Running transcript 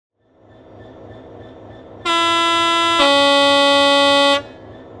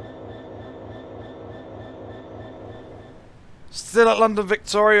Still at London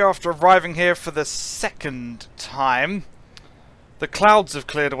Victoria after arriving here for the second time. The clouds have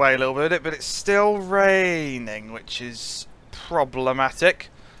cleared away a little bit, but it's still raining, which is problematic.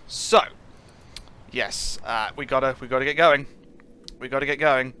 So, yes, we gotta get going. We gotta get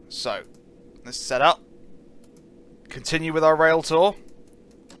going. So, let's set up. Continue with our rail tour.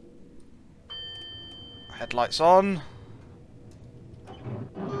 Headlights on.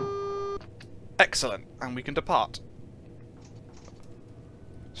 Excellent, and we can depart.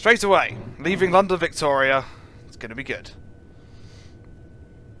 Straight away, leaving London Victoria. It's gonna be good.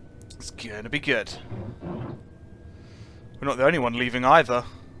 It's gonna be good. We're not the only one leaving either.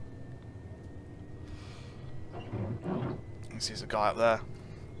 There's a guy up there.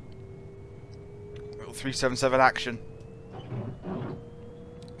 Little 377 action.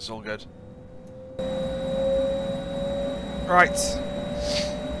 It's all good. Right.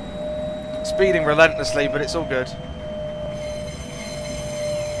 Speeding relentlessly, but it's all good.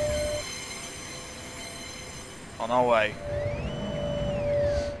 On our way.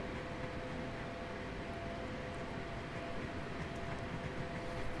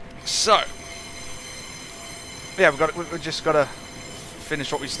 So, yeah, we've just got to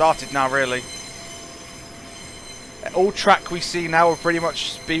finish what we started now, really. All track we see now will pretty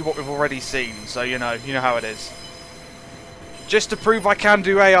much be what we've already seen, so you know how it is. Just to prove I can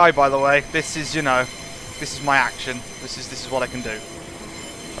do AI, by the way, this is, this is my action. This is what I can do.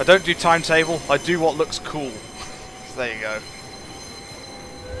 I don't do timetable, I do what looks cool. So there you go.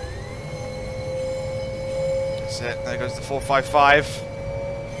 That's it, there goes the 455.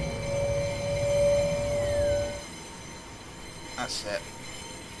 That's it.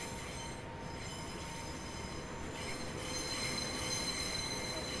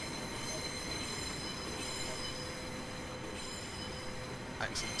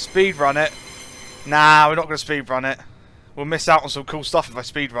 Excellent. Speed run it. Nah, we're not going to speed run it. We'll miss out on some cool stuff if I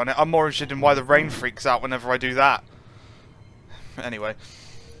speed run it. I'm more interested in why the rain freaks out whenever I do that. Anyway.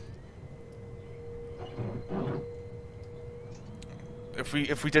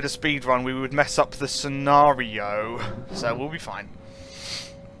 If we did a speed run, we would mess up the scenario. So we'll be fine.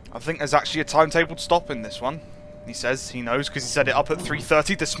 I think there's actually a timetabled stop in this one. He says he knows because he set it up at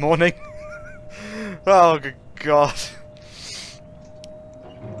 3:30 this morning. Oh, good God.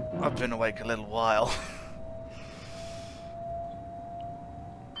 I've been awake a little while.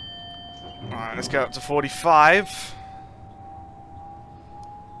 Alright, let's go up to 45.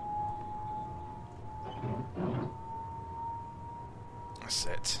 That's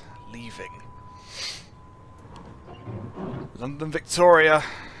it. Leaving. London Victoria.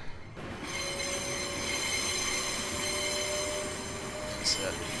 That's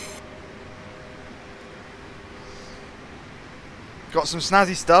it. Got some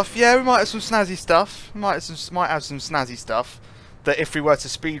snazzy stuff. Yeah, we might have some snazzy stuff. Might have some snazzy stuff that if we were to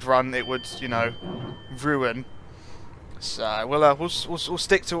speed run, it would, ruin. So we'll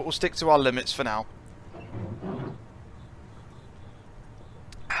stick to it. We'll stick to our limits for now.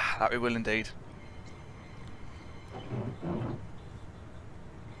 That we will indeed.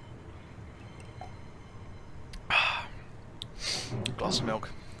 Glass of milk,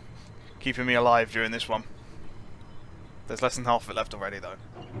 keeping me alive during this one. There's less than half of it left already, though.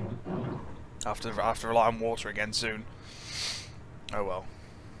 I have to rely on water again soon. Oh well.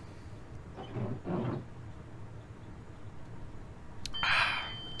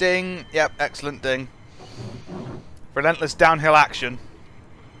 Ding. Yep, excellent ding. Relentless downhill action.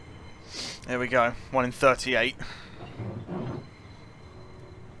 There we go. 1 in 38.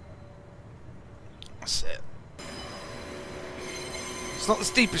 That's it. It's not the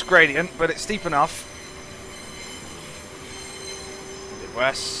steepest gradient, but it's steep enough.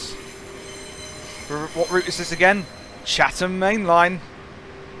 West. What route is this again? Chatham Main Line.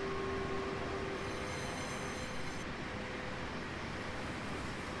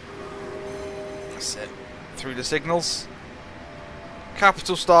 That's it. Through the signals.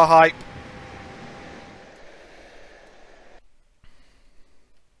 Capital Star hype.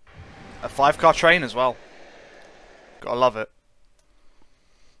 A 5-car train as well. Gotta love it.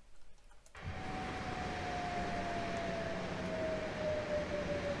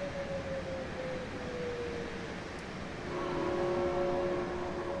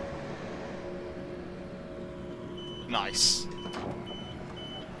 Nice.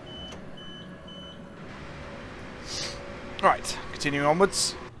 Right, continuing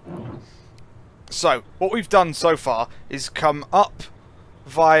onwards. So, what we've done so far is come up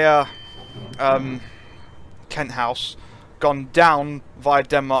via Kent House, gone down via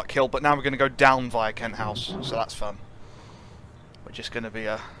Denmark Hill, but now we're going to go down via Kent House, so that's fun. We're just going to be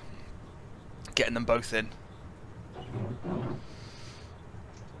getting them both in.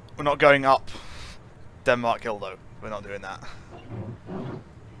 We're not going up Denmark Hill though. We're not doing that.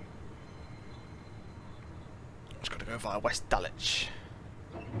 Just got to go via West Dulwich.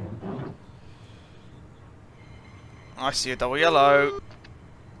 I see a double yellow.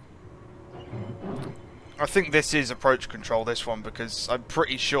 I think this is approach control, this one, because I'm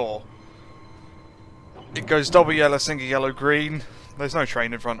pretty sure it goes double yellow, single yellow, green. There's no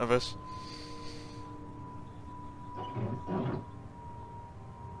train in front of us.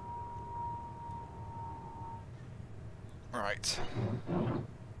 Right.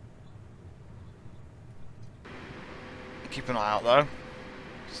 Keep an eye out though.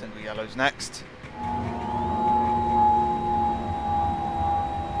 Single yellow's next.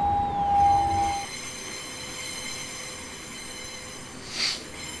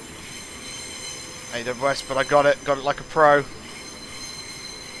 AWS, but I got it like a pro.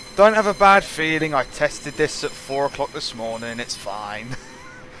 Don't have a bad feeling. I tested this at 4 o'clock this morning. It's fine.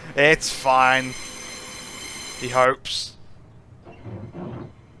 It's fine. He hopes.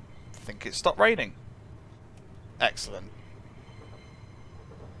 I think it stopped raining. Excellent.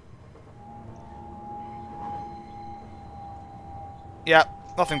 Yep,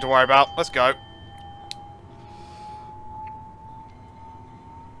 nothing to worry about. Let's go.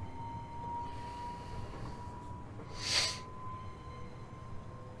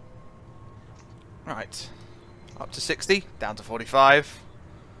 Right, up to 60, down to 45.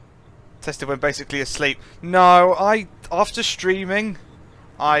 Tested when basically asleep. No, after streaming,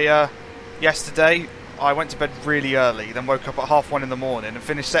 yesterday, I went to bed really early, then woke up at 1:30 in the morning and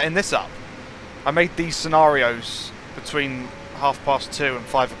finished setting this up. I made these scenarios between 2:30 and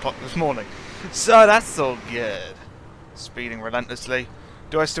 5 o'clock this morning. So that's all good. Speeding relentlessly.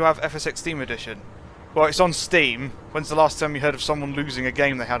 Do I still have FSX Steam Edition? Well, it's on Steam. When's the last time you heard of someone losing a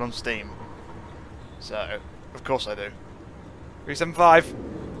game they had on Steam? So, of course I do. 375.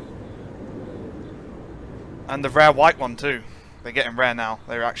 And the rare white one too. They're getting rare now.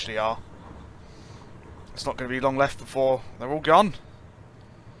 They actually are. It's not going to be long left before they're all gone.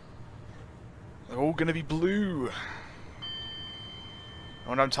 They're all going to be blue.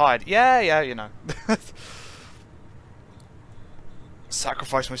 When I'm tired. Yeah, you know.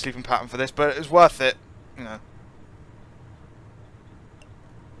 Sacrifice my sleeping pattern for this, but it was worth it. You know.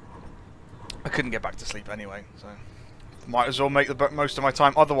 I couldn't get back to sleep anyway, so might as well make the most of my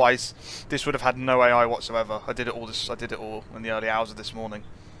time. Otherwise, this would have had no AI whatsoever. I did it all in the early hours of this morning.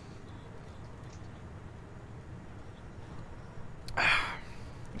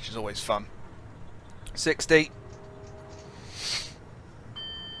 Which is always fun. 60.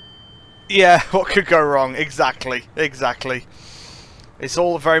 Yeah, what could go wrong? Exactly. It's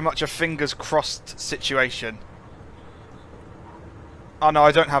all very much a fingers crossed situation. Oh no,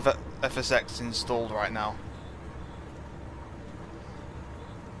 I don't have a FSX installed right now.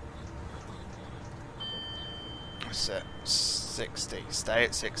 That's it. 60. Stay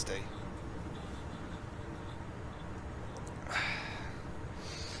at 60.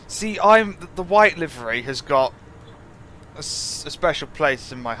 See, the white livery has got a special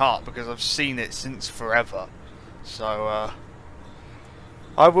place in my heart because I've seen it since forever. So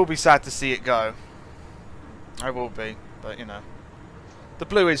I will be sad to see it go. I will be, but you know. The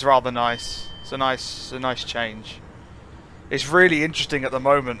blue is rather nice. It's a nice change. It's really interesting at the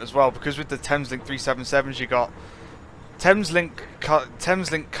moment as well because with the Thameslink 377s you got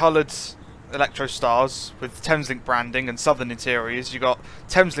Thameslink coloured Electro Stars with Thameslink branding and Southern interiors. You got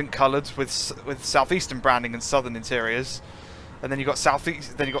Thameslink coloured with Southeastern branding and Southern interiors, and then you got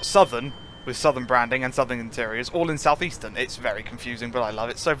Southern with Southern branding and Southern interiors, all in Southeastern. It's very confusing, but I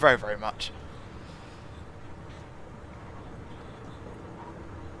love it so very, very much.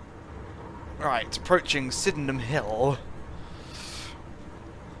 Right, approaching Sydenham Hill.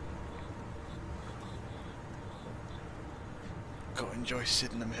 Gotta enjoy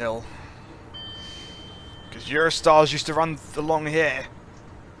Sydenham Hill. Because Eurostars used to run along here.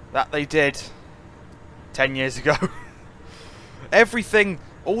 That they did. 10 years ago. Everything,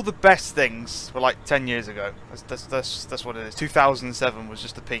 all the best things were like 10 years ago. That's what it is. 2007 was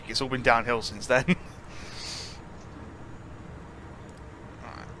just the peak. It's all been downhill since then.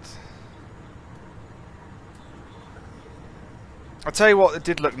 I'll tell you what it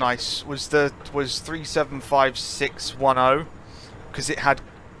did look nice was 375610 because it had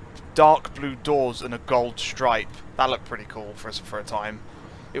dark blue doors and a gold stripe. That looked pretty cool for a time.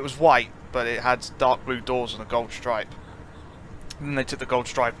 It was white, but it had dark blue doors and a gold stripe. And then they took the gold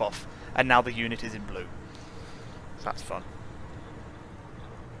stripe off, and now the unit is in blue. So that's fun.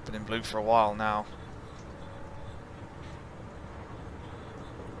 Been in blue for a while now.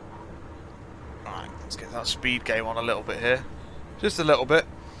 Alright, let's get that speed game on a little bit here. Just a little bit.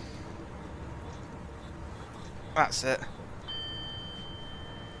 That's it.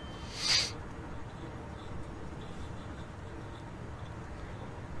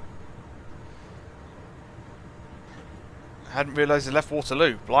 I hadn't realised they left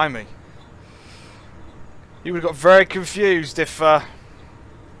Waterloo. Blimey. You would have got very confused if,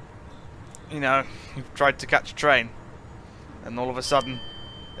 you know, you tried to catch a train and all of a sudden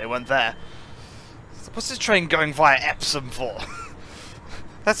they weren't there. What's this train going via Epsom for?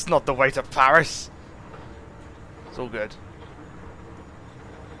 That's not the way to Paris. It's all good.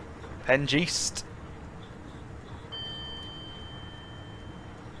 Penge East.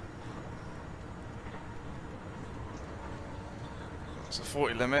 That's a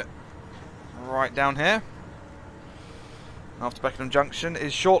 40 limit. Right down here. After Beckenham Junction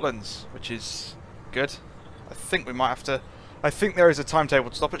is Shortlands, which is good. I think we might have to... I think there is a timetable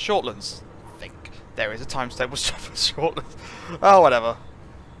to stop at Shortlands. I think there is a timetable to stop at Shortlands. Oh, whatever.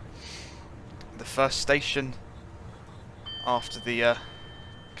 The first station after the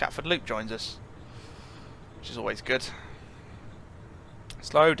Catford Loop joins us, which is always good.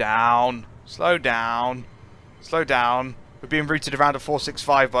 Slow down. Slow down. Slow down. We're being routed around a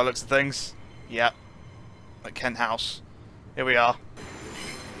 465 by the looks of things. Yep. At Kent House. Here we are.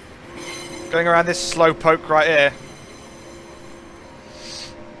 Going around this slow poke right here.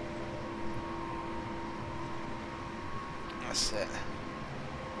 That's it.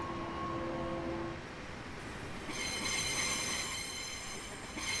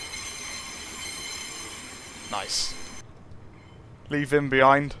 Nice. Leave him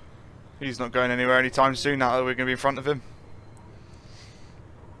behind. He's not going anywhere anytime soon now that we're going to be in front of him.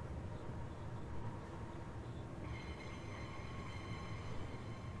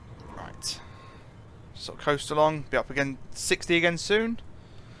 Sort of coast along, be up again 60 again soon,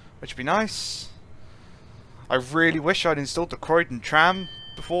 which would be nice. I really wish I'd installed the Croydon tram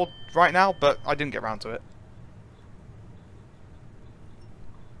before right now, but I didn't get around to it.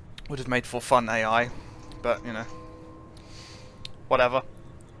 Would have made for fun AI, but you know, whatever.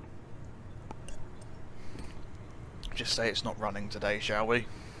 Just say it's not running today, shall we?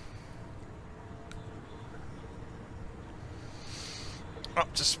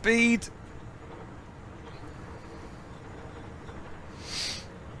 Up to speed.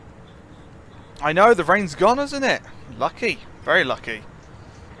 I know, the rain's gone, isn't it? Lucky. Very lucky.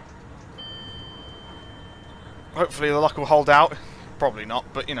 Hopefully the luck will hold out. Probably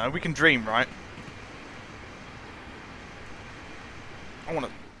not, but you know, we can dream, right? I want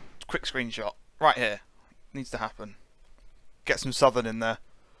a quick screenshot. Right here. Needs to happen. Get some southern in there.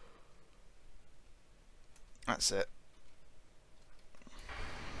 That's it.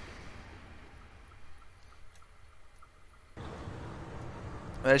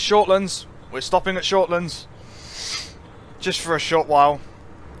 There's Shortlands. We're stopping at Shortlands just for a short while.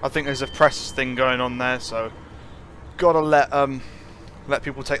 I think there's a press thing going on there, so gotta let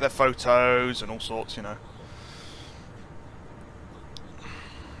people take their photos and all sorts, you know.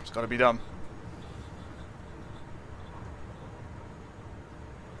 It's gotta be done.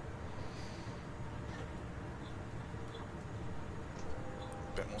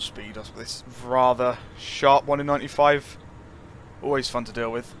 Bit more speed off this rather sharp one in 95. Always fun to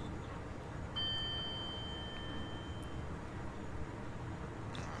deal with.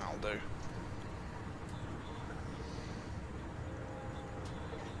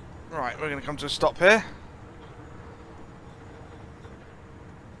 Right, we're going to come to a stop here.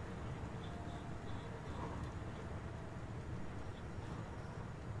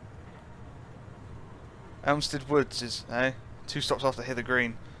 Elmstead Woods is, 2 stops after Hither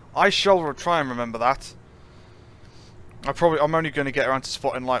Green. I shall try and remember that. I'm only going to get around to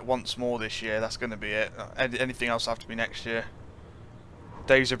spotting light once more this year. That's going to be it. Anything else will have to be next year.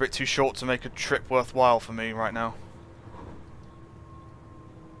 Days are a bit too short to make a trip worthwhile for me right now.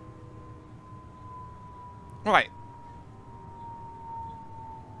 Right.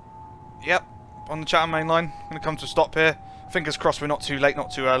 Yep, on the Chatham main line. Going to come to a stop here. Fingers crossed we're not too late,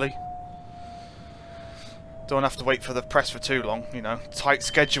 not too early. Don't have to wait for the press for too long, you know. Tight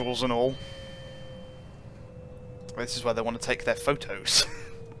schedules and all. This is where they want to take their photos.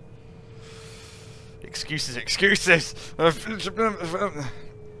 Excuses, excuses! That's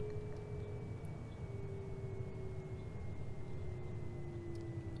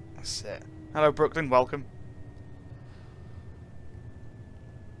it. Hello Brooklyn, welcome.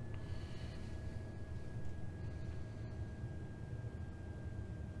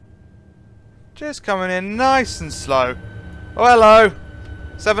 Just coming in nice and slow. Oh, hello.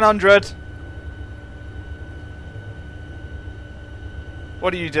 700.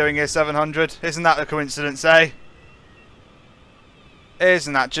 What are you doing here, 700? Isn't that a coincidence, eh?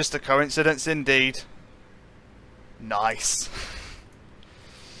 Isn't that just a coincidence indeed? Nice.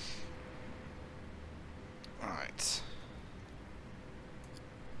 Alright.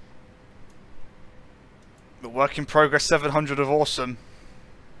 The work in progress 700 of awesome.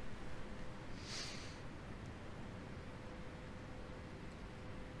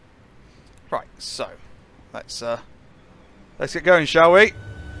 Right, so let's get going, shall we?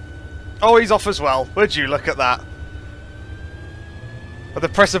 Oh, he's off as well. Would you look at that? Are the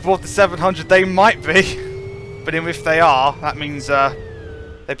press aboard the 700? They might be, but if they are, that means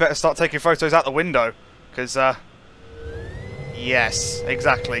they better start taking photos out the window, because yes,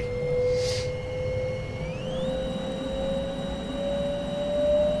 exactly.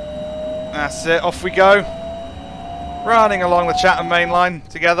 That's it. Off we go. Running along the Chatham main line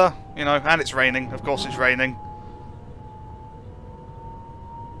together, you know, and it's raining. Of course, it's raining.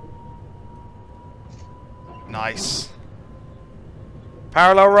 Nice.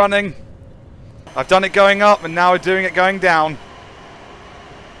 Parallel running. I've done it going up, and now we're doing it going down.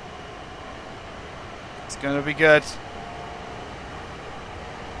 It's going to be good.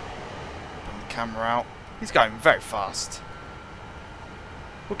 Bring the camera out. He's going very fast.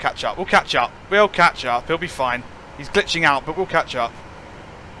 We'll catch up. We'll catch up. We'll catch up. He'll be fine. He's glitching out, but we'll catch up.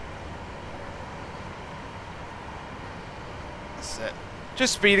 That's it.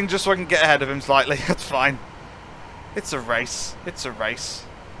 Just speeding just so I can get ahead of him slightly. That's fine. It's a race. It's a race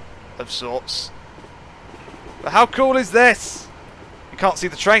of sorts. But how cool is this? You can't see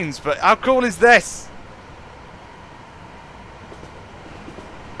the trains, but how cool is this?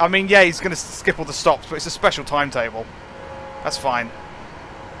 I mean, yeah, he's going to skip all the stops, but it's a special timetable. That's fine.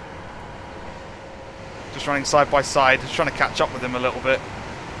 Just running side by side, just trying to catch up with him a little bit.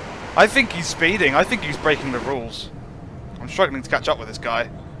 I think he's speeding. I think he's breaking the rules. I'm struggling to catch up with this guy.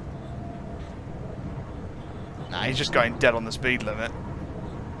 Nah, he's just going dead on the speed limit.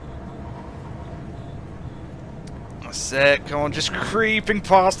 That's it. Come on, just creeping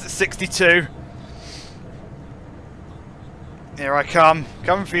past at 62. Here I come.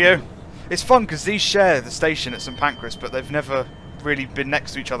 Coming for you. It's fun because these share the station at St Pancras, but they've never really been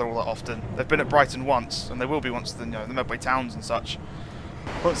next to each other all that often. They've been at Brighton once, and they will be once in, you know, the Medway towns and such.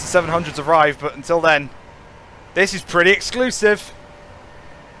 Once the 700s arrive, but until then, this is pretty exclusive.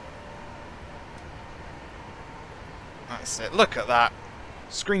 That's it. Look at that.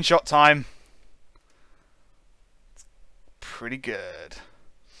 Screenshot time. Pretty good.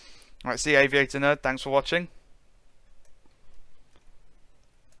 Alright, see you, Aviator Nerd. Thanks for watching.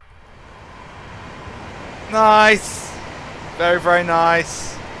 Nice. Very, very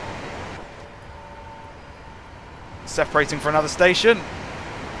nice. Separating for another station.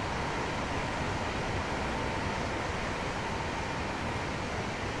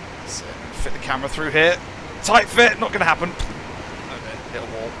 That's it. Fit the camera through here. Tight fit, not going to happen. Okay, hit a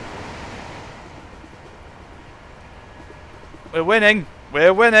wall. We're winning.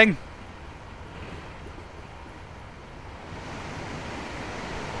 We're winning.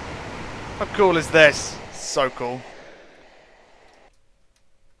 How cool is this? So cool.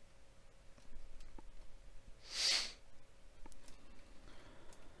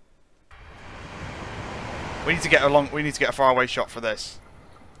 We need to get a faraway shot for this.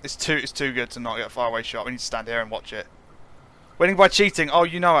 It's too good to not get a faraway shot. We need to stand here and watch it. Winning by cheating. Oh,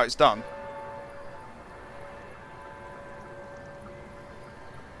 you know how it's done.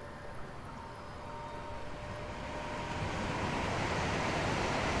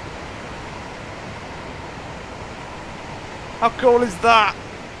 How cool is that?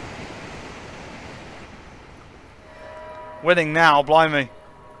 Winning now, blimey.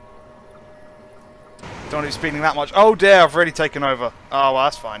 Don't want to be speeding that much. Oh dear, I've really taken over. Oh, well,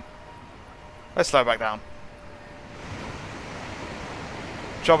 that's fine. Let's slow back down.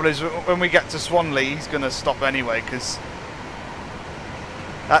 Trouble is, when we get to Swanley, he's going to stop anyway, because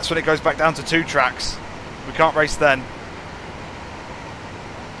that's when it goes back down to 2 tracks. We can't race then.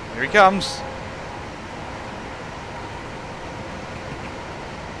 Here he comes.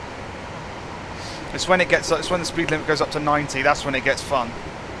 It's when the speed limit goes up to 90. That's when it gets fun.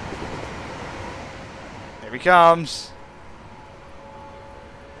 Here he comes.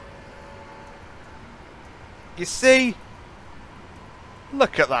 You see?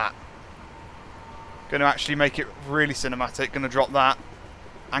 Look at that. Going to actually make it really cinematic. Going to drop that.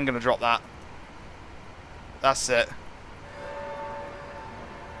 And going to drop that. That's it.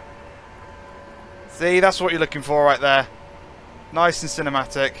 See, that's what you're looking for right there. Nice and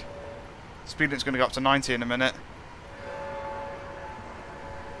cinematic. Speed limit's going to go up to 90 in a minute.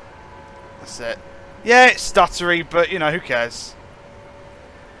 That's it. Yeah, it's stuttery, but, you know, who cares?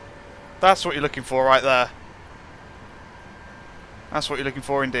 That's what you're looking for right there. That's what you're looking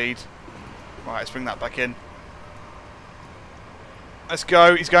for indeed. Right, let's bring that back in. Let's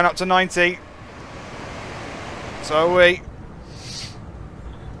go. He's going up to 90. So are we.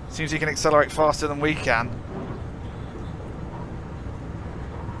 Seems he can accelerate faster than we can.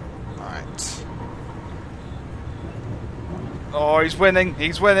 Alright. Oh, he's winning.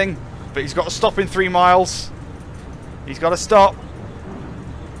 He's winning. But he's got to stop in 3 miles. He's got to stop.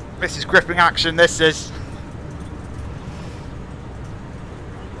 This is gripping action, this is.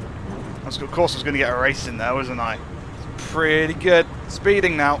 Of course I was going to get a race in there, wasn't I? It's pretty good.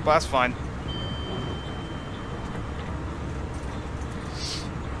 Speeding now, but that's fine.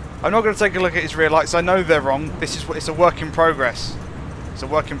 I'm not going to take a look at his rear lights. I know they're wrong. This is what it's a work in progress. It's a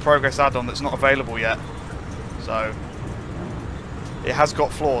work in progress add-on that's not available yet. So it has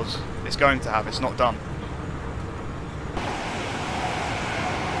got flaws. It's going to have. It's not done.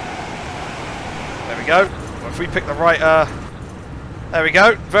 There we go. Well, if we pick the right... there we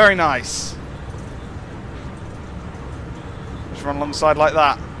go. Very nice. Just run alongside like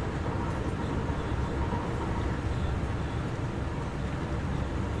that.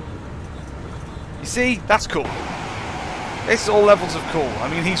 You see? That's cool. It's all levels of cool. I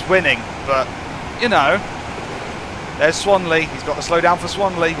mean, he's winning, but, you know, there's Swanley. He's got to slow down for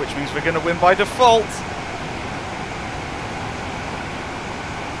Swanley, which means we're going to win by default.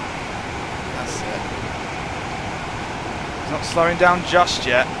 That's it. He's not slowing down just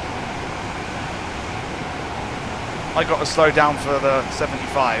yet. I got to slow down for the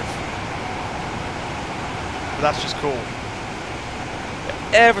 75. But that's just cool.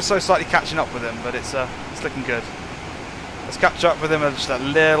 Ever so slightly catching up with him, but it's looking good. Let's catch up with him just a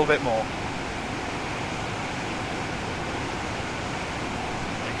little bit more.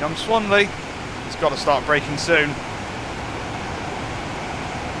 Here comes Swanley. He's got to start braking soon.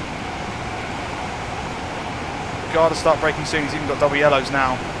 Got to start braking soon. He's even got double yellows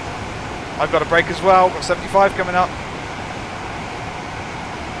now. I've got to brake as well. Got 75 coming up.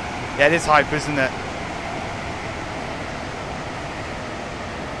 Yeah, it is hype, isn't it?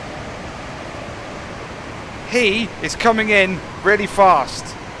 He is coming in really fast.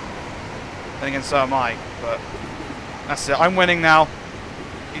 Then again, so am I. But that's it. I'm winning now.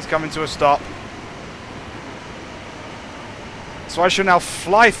 He's coming to a stop. So I shall now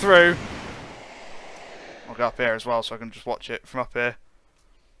fly through. I'll go up here as well so I can just watch it from up here.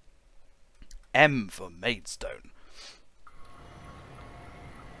 M for Maidstone.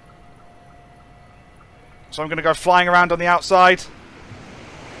 So I'm going to go flying around on the outside.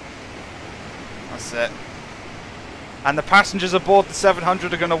 That's it. And the passengers aboard the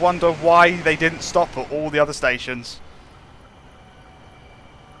 700 are going to wonder why they didn't stop at all the other stations.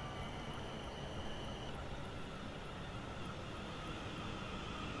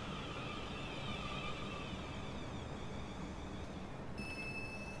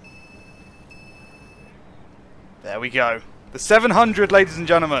 There we go. The 700, ladies and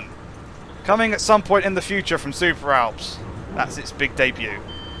gentlemen. Coming at some point in the future from Super Alps. That's its big debut.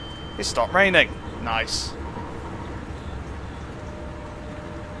 It stopped raining. Nice.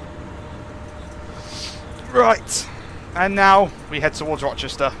 Right, and now we head towards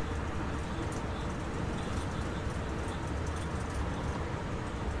Rochester.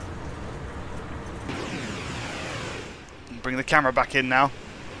 Bring the camera back in now.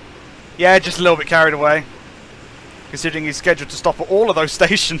 Yeah, just a little bit carried away. Considering he's scheduled to stop at all of those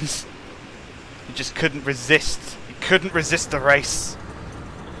stations. He just couldn't resist. He couldn't resist the race.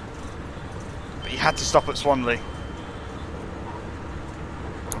 But he had to stop at Swanley.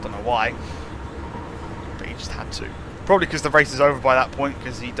 I don't know why. He just had to. Probably because the race is over by that point,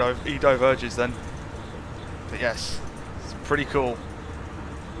 because he diverges then. But yes, it's pretty cool.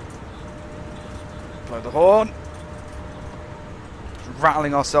 Blow the horn. Just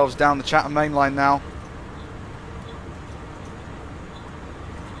rattling ourselves down the Chatham main line now.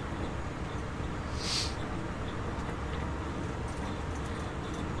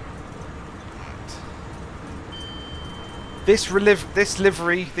 This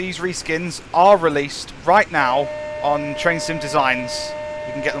livery, these reskins are released right now on Train Sim Designs.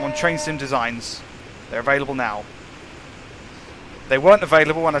 You can get them on Train Sim Designs. They're available now. They weren't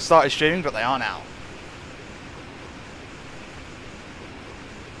available when I started streaming, but they are now.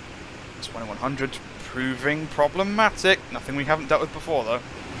 2100 proving problematic. Nothing we haven't dealt with before, though.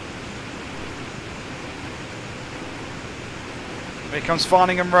 Here comes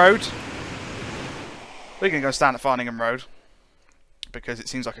Farningham Road. We're going to go stand at Farningham Road because it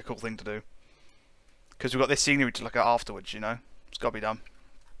seems like a cool thing to do. Because we've got this scenery to look at afterwards, you know. It's got to be done.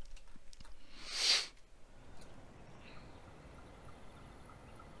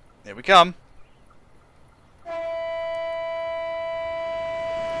 Here we come.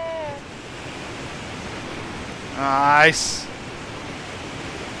 Nice.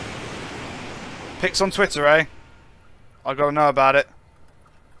 Pics on Twitter, eh? I gotta know about it.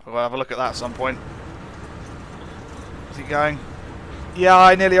 I'll have a look at that at some point. Is he going? Yeah,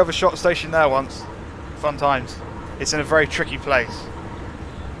 I nearly overshot station there once. Fun times. It's in a very tricky place.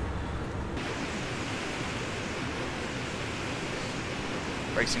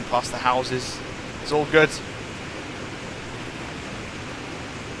 Racing past the houses. It's all good.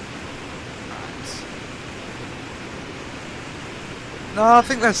 Right. No, I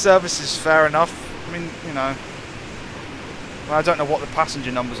think their service is fair enough. I mean, you know. Well, I don't know what the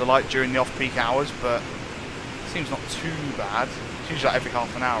passenger numbers are like during the off-peak hours, but it seems not too bad. It's usually like every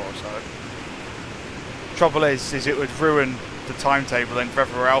half an hour or so. Trouble is it would ruin the timetabling for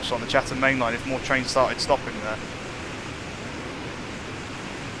everywhere else on the Chatham Main Line if more trains started stopping there.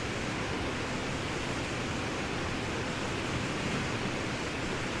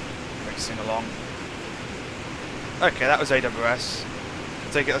 Racing along. Okay, that was AWS.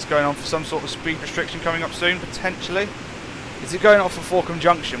 I take it that's going on for some sort of speed restriction coming up soon, potentially. Is it going off for Forkham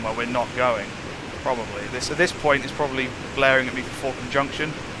Junction where we're not going? Probably. At this point it's probably blaring at me for Forkham Junction,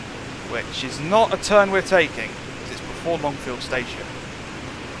 which is not a turn we're taking, because it's before Longfield Station.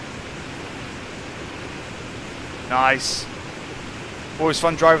 Nice. Always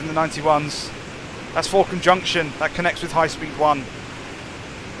fun driving the 91s. That's Forkham Junction. That connects with High Speed 1.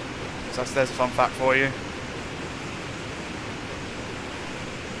 So there's a fun fact for you.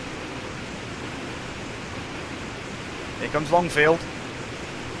 Here comes Longfield.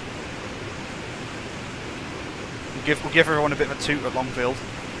 We'll give everyone a bit of a toot at Longfield.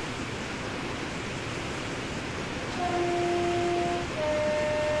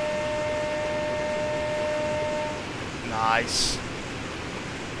 Nice.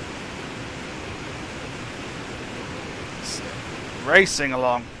 Racing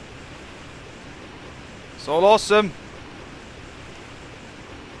along. It's all awesome.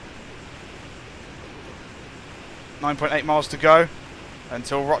 .8 miles to go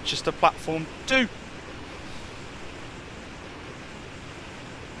until Rochester Platform 2.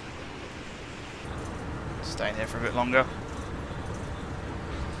 Staying here for a bit longer.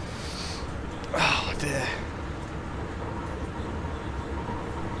 Oh dear.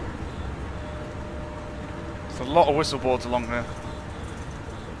 There's a lot of whistle boards along here.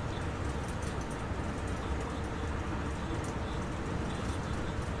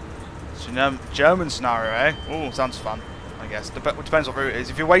 German scenario, eh? Oh, sounds fun, I guess. Depends what route it is.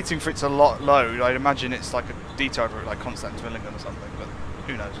 If you're waiting for it to load, I'd imagine it's like a detailed route, like Constantine-Willingen or something, but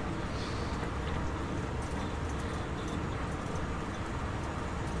who knows.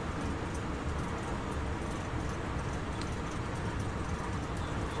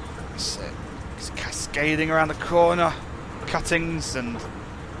 It's cascading around the corner, cuttings and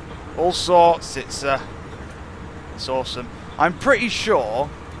all sorts. It's awesome. I'm pretty sure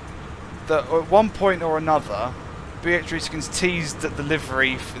that at one point or another, Beatrice teased that the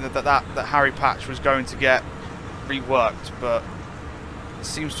livery that Harry Patch was going to get reworked, but it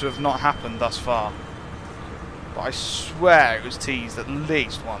seems to have not happened thus far. But I swear it was teased at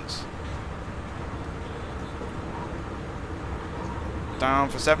least once. Down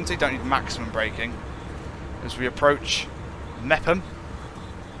for 70, don't need maximum braking as we approach Mepham.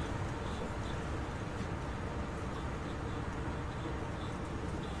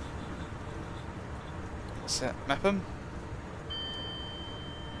 Set Mepham.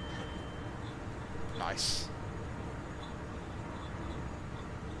 Nice.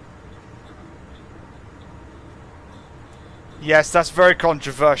 Yes, that's very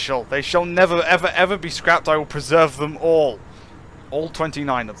controversial. They shall never, ever, ever be scrapped. I will preserve them all. All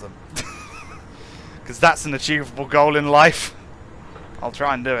 29 of them. Because that's an achievable goal in life. I'll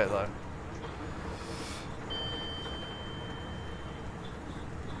try and do it, though.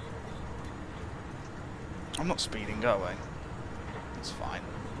 I'm not speeding, go away. It's fine.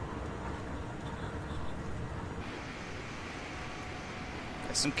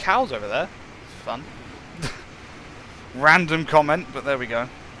 There's some cows over there. It's fun. Random comment, but there we go.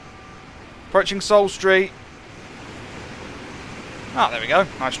 Approaching Soul Street. Ah, there we go.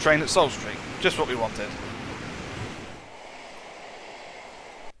 Nice train at Soul Street. Just what we wanted.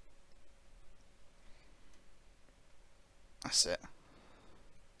 That's it.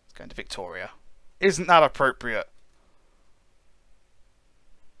 It's going to Victoria. Isn't that appropriate?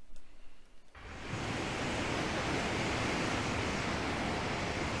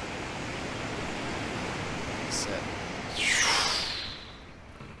 That's it.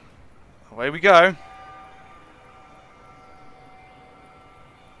 Away we go.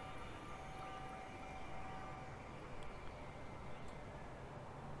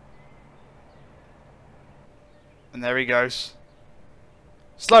 And there he goes.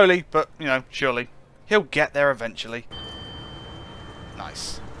 Slowly, but, you know, surely. He'll get there eventually.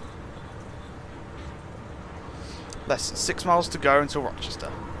 Nice. Less than 6 miles to go until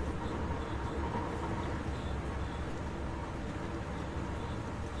Rochester.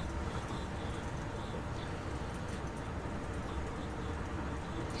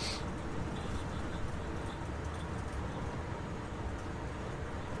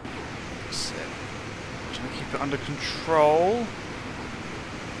 That's it. Trying to keep it under control.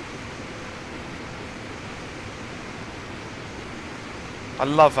 I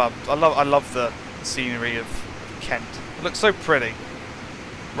love the scenery of Kent. It looks so pretty.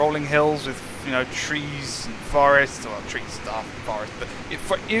 Rolling hills with, you know, trees and forests. Well, trees stuff, forest, but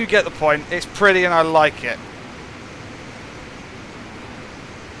you get the point. It's pretty and I like it.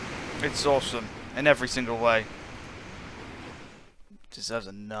 It's awesome in every single way. Deserves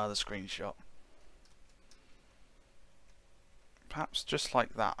another screenshot. Perhaps just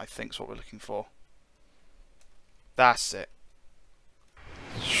like that, I think is what we're looking for. That's it.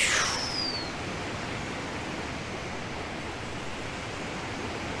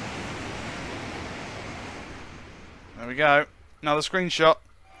 There we go. Another screenshot.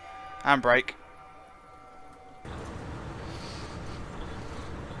 And brake.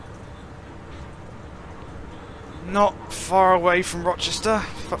 Not far away from Rochester.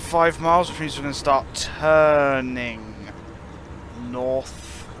 About 5 miles, which means we're going to start turning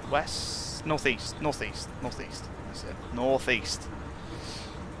northwest? Northeast. That's it. Northeast.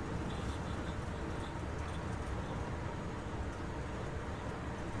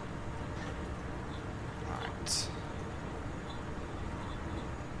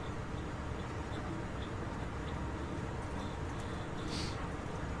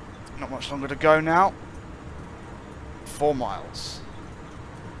 Not much longer to go now. 4 miles.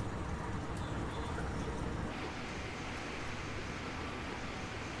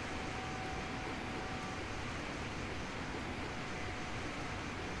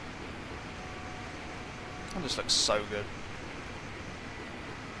 That just looks so good.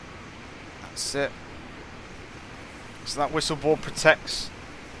 That's it. So that whistle board protects.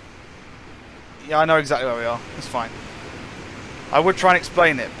 Yeah, I know exactly where we are. It's fine. I would try and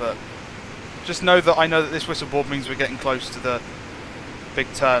explain it, but just know that I know that this whistle board means we're getting close to the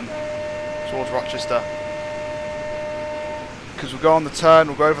big turn towards Rochester. Because we'll go on the turn,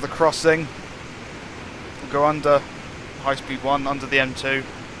 we'll go over the crossing, we'll go under high speed 1, under the M2,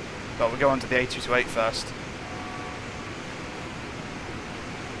 but we'll go under the A228 first.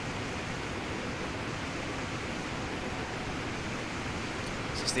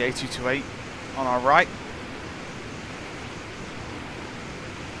 This is the A228 on our right.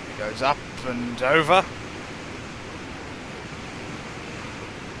 Goes up and over.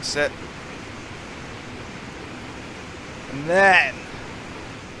 That's it. And then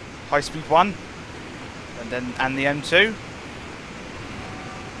high speed 1 and the M2.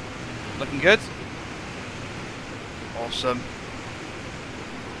 Looking good. Awesome.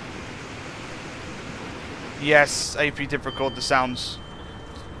 Yes, AP did record the sounds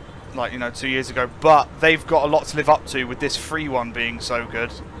like, you know, 2 years ago, but they've got a lot to live up to with this free one being so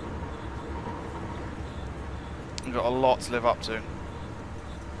good. We've got a lot to live up to.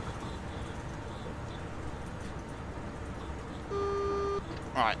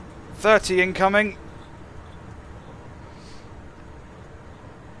 Right, 30 incoming.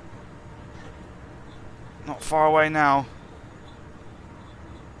 Not far away now.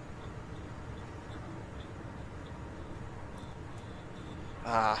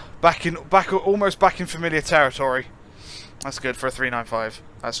 Almost back in familiar territory. That's good for a 395.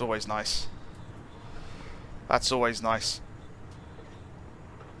 That's always nice. That's always nice.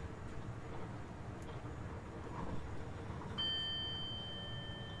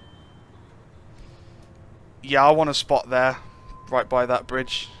 Yeah, I want a spot there, right by that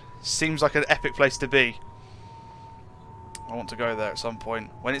bridge. Seems like an epic place to be. I want to go there at some point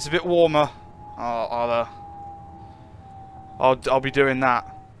when it's a bit warmer. I'll be doing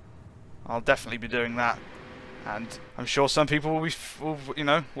that. I'll definitely be doing that, and I'm sure some people will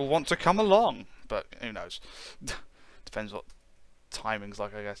want to come along. But who knows? Depends what timing's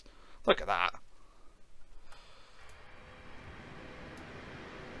like, I guess. Look at that.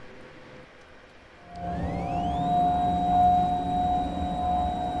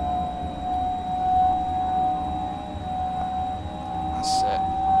 That's it.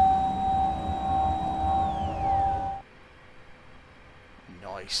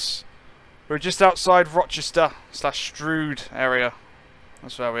 Nice. We're just outside Rochester / Strood area.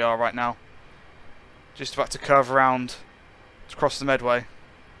 That's where we are right now. Just about to curve around to cross the Medway.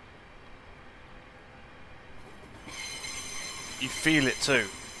 You feel it too.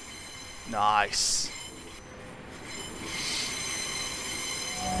 Nice.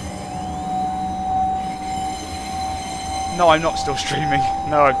 No, I'm not still streaming.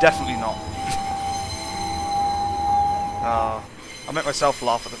 No, I'm definitely not. I make myself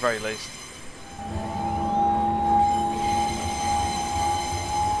laugh at the very least.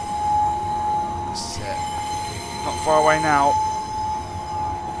 That's it. Not far away now.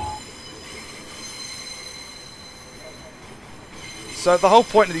 So the whole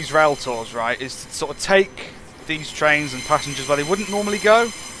point of these rail tours, right, is to sort of take these trains and passengers where they wouldn't normally go.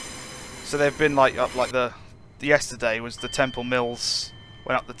 So they've been like up like the yesterday was the Temple Mills,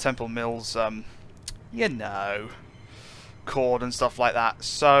 went up the Temple Mills, you know, chord and stuff like that.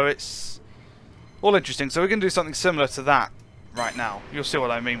 So it's all interesting. So we're going to do something similar to that right now. You'll see what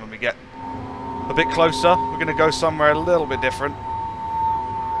I mean when we get a bit closer. We're going to go somewhere a little bit different.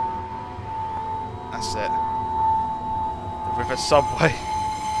 That's it. The river subway.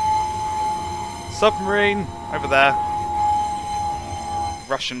 Submarine over there.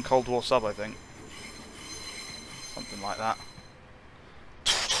 Russian Cold War sub, I think. Something like that.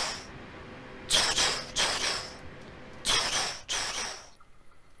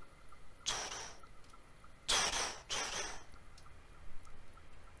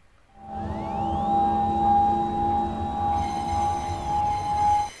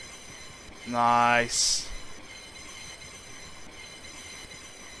 Nice.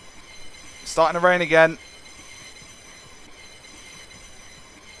 Starting to rain again.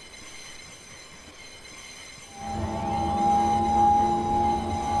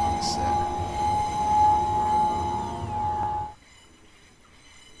 That's it.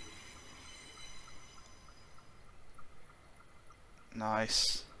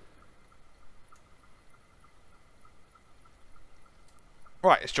 Nice.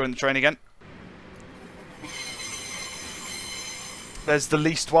 Right, let's join the train again. There's the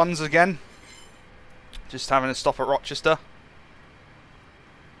least ones again. Just having a stop at Rochester.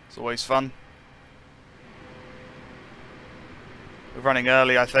 It's always fun. We're running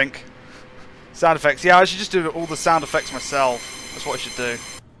early, I think. Sound effects. Yeah, I should just do all the sound effects myself. That's what I should do.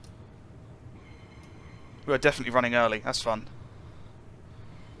 We're definitely running early. That's fun.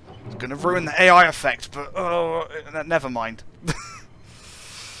 It's going to ruin the AI effect, but oh, never mind.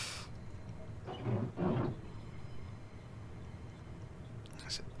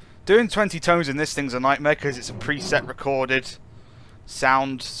 Doing 20 tones in this thing's a nightmare because it's a preset recorded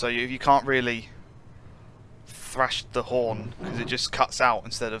sound, so you can't really thrash the horn because it just cuts out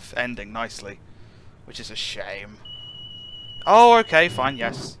instead of ending nicely, which is a shame. Oh, okay, fine,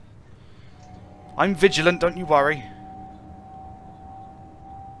 yes. I'm vigilant, don't you worry.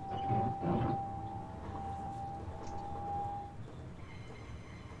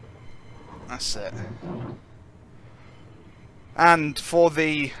 That's it. And for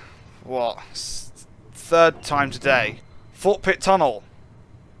the, what, third time today, Fort Pitt Tunnel.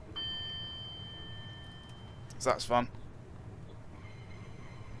 So that's fun.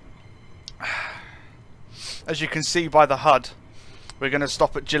 As you can see by the HUD, we're going to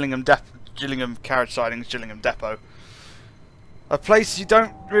stop at Gillingham Carriage Sidings, Gillingham Depot. A place you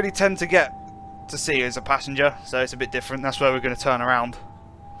don't really tend to get to see as a passenger, so it's a bit different. That's where we're going to turn around.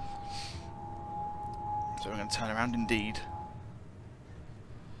 So we're going to turn around indeed.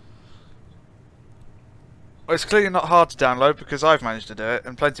 Well, it's clearly not hard to download because I've managed to do it,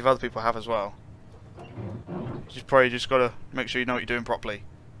 and plenty of other people have as well. You've probably just got to make sure you know what you're doing properly.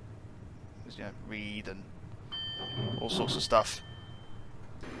 Just, you know, read and all sorts of stuff.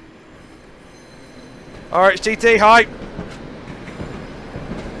 Alright, GT, hi!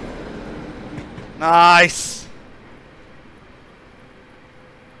 Nice!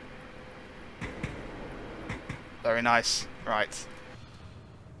 Very nice. Right.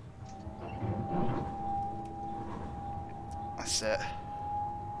 That's it.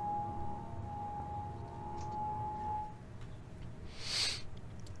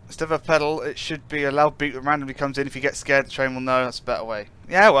 Instead of a pedal, it should be a loud beat that randomly comes in. If you get scared, the train will know. That's a better way.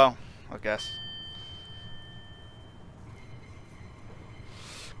 Yeah, well, I guess.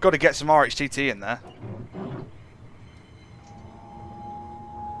 Got to get some RHTT in there.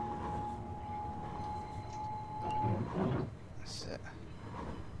 That's it.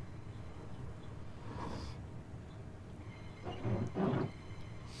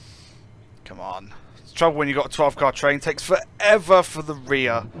 Come on. It's trouble when you've got a 12-car train. It takes forever for the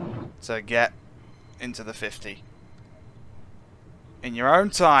rear to get into the 50. In your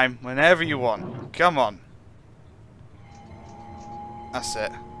own time, whenever you want. Come on. That's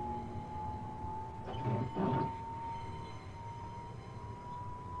it.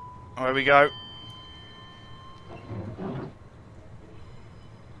 There we go.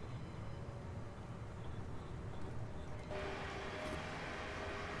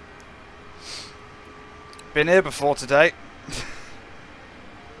 Been here before today.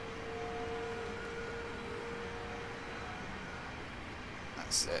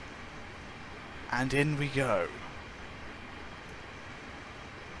 That's it. And in we go.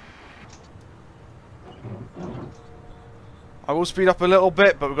 I will speed up a little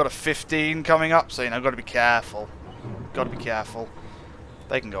bit, but we've got a 15 coming up, so you know, got to be careful. Got to be careful.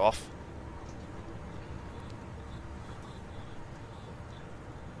 They can go off.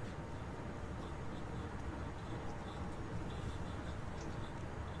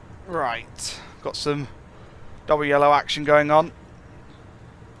 Right, got some double yellow action going on.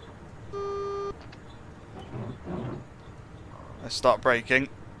 Let's start braking.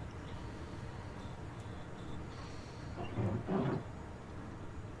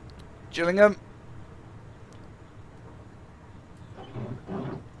 Gillingham.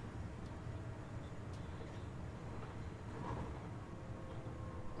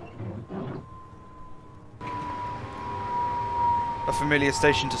 A familiar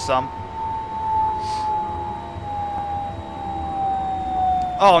station to some.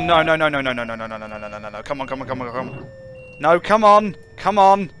 Oh no no no no no no no no no no no no no no! Come on, come on, come on, come on! No, come on, come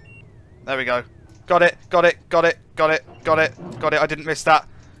on! There we go. Got it, got it, got it, got it, got it, got it. I didn't miss that.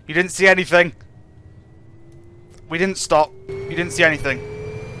 You didn't see anything. We didn't stop. You didn't see anything.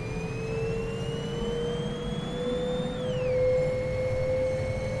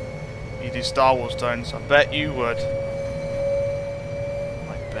 You do Star Wars tones. I bet you would.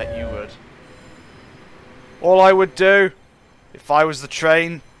 I bet you would. All I would do, if I was the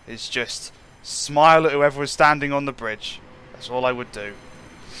train, is just smile at whoever was standing on the bridge. That's all I would do.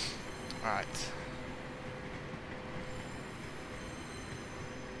 Alright.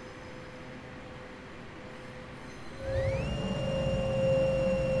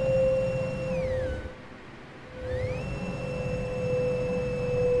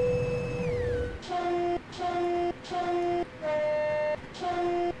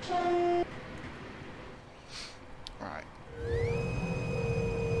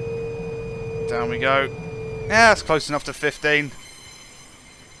 Down we go. Yeah, that's close enough to 15.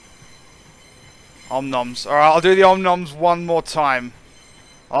 Om-noms. Alright, I'll do the om-noms one more time.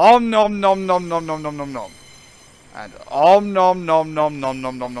 Om-nom-nom-nom-nom-nom-nom-nom-nom-nom. And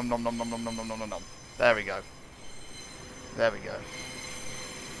om-nom-nom-nom-nom-nom-nom-nom-nom-nom-nom-nom-nom-nom-nom. There we go. There we go.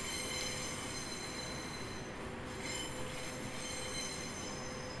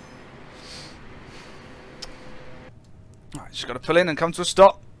 Alright, just got to pull in and come to a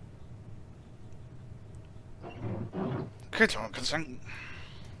stop. Good on, consent.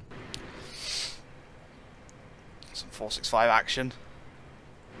 Some 465 action.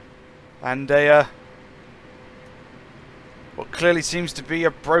 And a what clearly seems to be a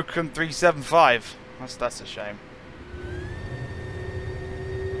broken 375. That's a shame.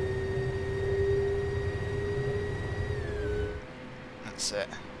 That's it.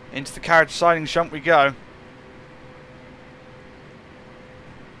 Into the carriage siding shunt we go.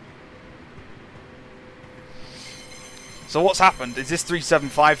 So what's happened is this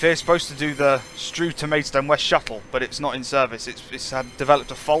 375 here is supposed to do the Strew to Maidstone West shuttle, but it's not in service. It's had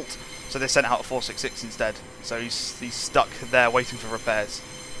developed a fault, so they sent out a 466 instead. So he's stuck there waiting for repairs.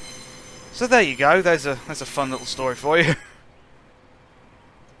 So there you go. There's a fun little story for you.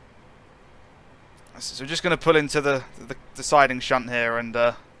 So we're just going to pull into the siding shunt here and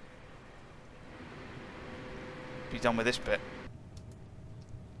be done with this bit.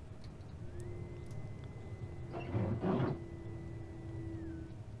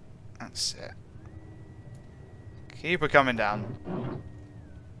 That's it. Keep her coming down.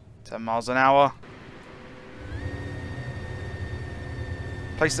 10 miles an hour.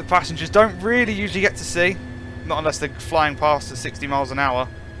 Place that passengers don't really usually get to see. Not unless they're flying past at 60 miles an hour.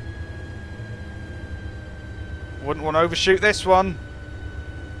 Wouldn't want to overshoot this one.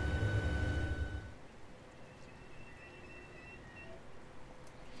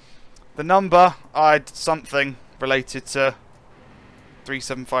 The number, I'd something related to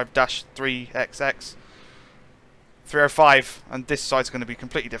 375-3XX. 305, and this side's going to be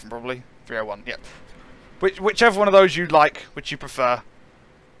completely different probably. 301, yep. Whichever one of those you like, which you prefer.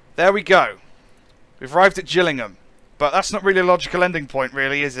 There we go. We've arrived at Gillingham. But that's not really a logical ending point,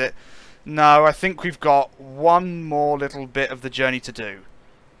 really, is it? No, I think we've got one more little bit of the journey to do.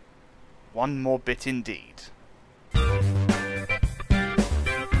 One more bit indeed.